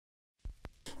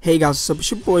Hey guys, what's up?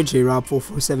 It's your boy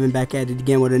JRob447 back at it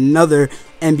again with another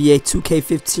NBA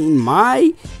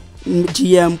 2K15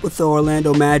 MyGM with the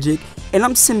Orlando Magic, and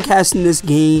I'm simcasting this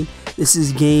game. This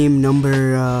is game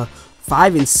number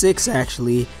 5 and 6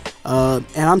 actually, and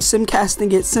I'm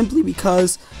simcasting it simply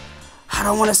because I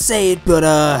don't want to say it, but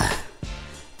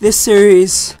this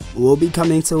series will be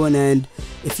coming to an end.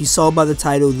 If you saw by the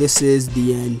title, this is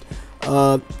the end.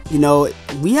 You know,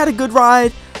 we had a good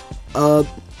ride.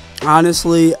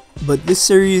 Honestly, but this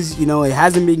series, you know, it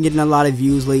hasn't been getting a lot of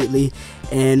views lately,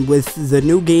 and with the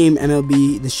new game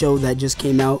MLB The Show that just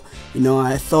came out, you know,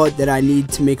 I thought that I need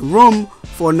to make room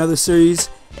for another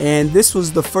series, and this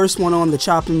was the first one on the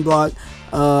chopping block.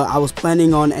 I was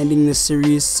planning on ending this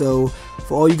series, so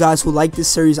for all you guys who like this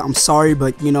series, I'm sorry,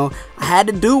 but you know, I had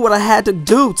to do what I had to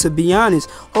do, to be honest.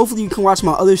 Hopefully you can watch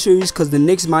my other series, because the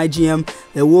next MyGM,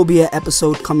 there will be an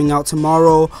episode coming out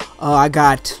tomorrow. I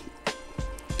got,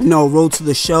 you know, Road to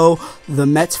the Show. The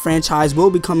Mets franchise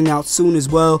will be coming out soon as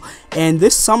well, and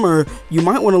this summer you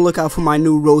might want to look out for my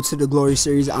new Road to the Glory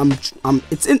series.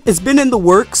 It's been in the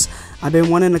works. I've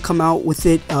been wanting to come out with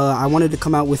it. I wanted to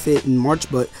come out with it in March,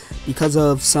 but because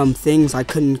of some things I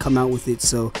couldn't come out with it,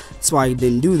 so that's why I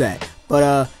didn't do that.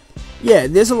 But yeah,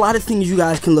 there's a lot of things you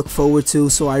guys can look forward to,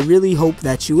 so I really hope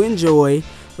that you enjoy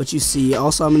what you see.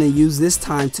 Also, I'm going to use this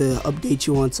time to update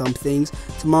you on some things.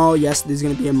 Tomorrow, yes, there's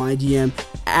going to be a MyGM.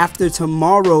 After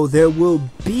tomorrow, there will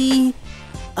be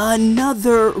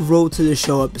another Road to the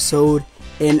Show episode,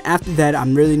 and after that,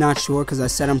 I'm really not sure, because I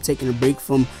said I'm taking a break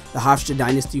from the Hofstra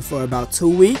Dynasty for about 2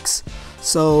 weeks.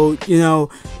 So, you know,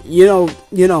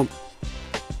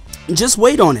 just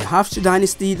wait on it. Hofstra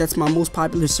Dynasty, that's my most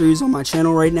popular series on my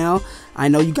channel right now. I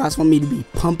know you guys want me to be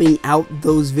pumping out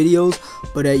those videos,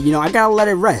 but you know, I gotta let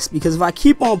it rest, because if I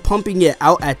keep on pumping it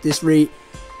out at this rate,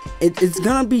 it's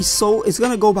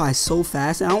gonna go by so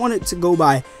fast, and I want it to go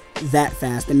by that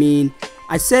fast. I mean,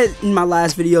 I said in my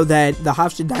last video that the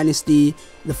Hofstra Dynasty,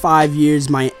 the 5 years,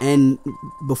 might end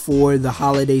before the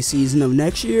holiday season of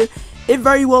next year. It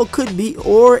very well could be,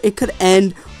 or it could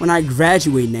end when I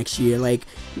graduate next year. Like,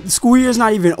 the school year is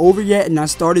not even over yet, and I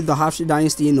started the Hofstra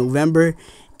Dynasty in November,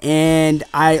 and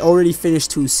I already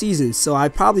finished 2 seasons. So I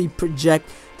probably project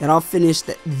that I'll finish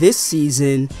this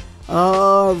season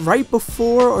right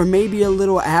before or maybe a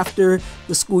little after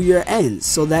the school year ends.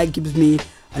 So that gives me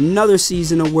another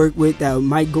season to work with that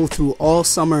might go through all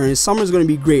summer, and summer's going to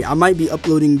be great. I might be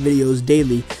uploading videos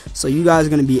daily, so you guys are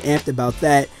going to be amped about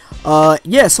that.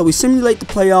 Yeah, so we simulate the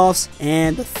playoffs,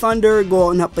 and the Thunder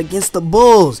going up against the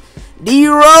Bulls.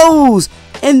 D-Rose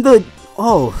and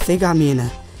they got me in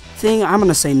a thing. I'm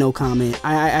gonna say no comment.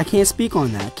 I can't speak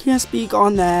on that. Can't speak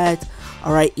on that.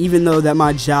 Alright, even though that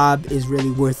my job is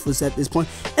really worthless at this point.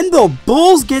 And the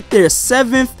Bulls get their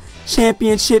 7th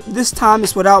championship. This time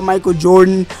it's without Michael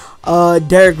Jordan.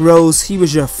 Derrick Rose, he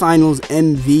was your finals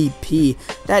MVP.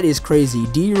 That is crazy.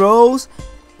 D-Rose,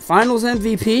 finals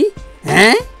MVP?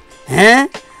 Huh?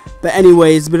 But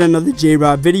anyway, it's been another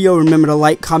J-Rob video. Remember to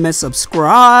like, comment,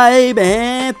 subscribe,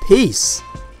 and peace.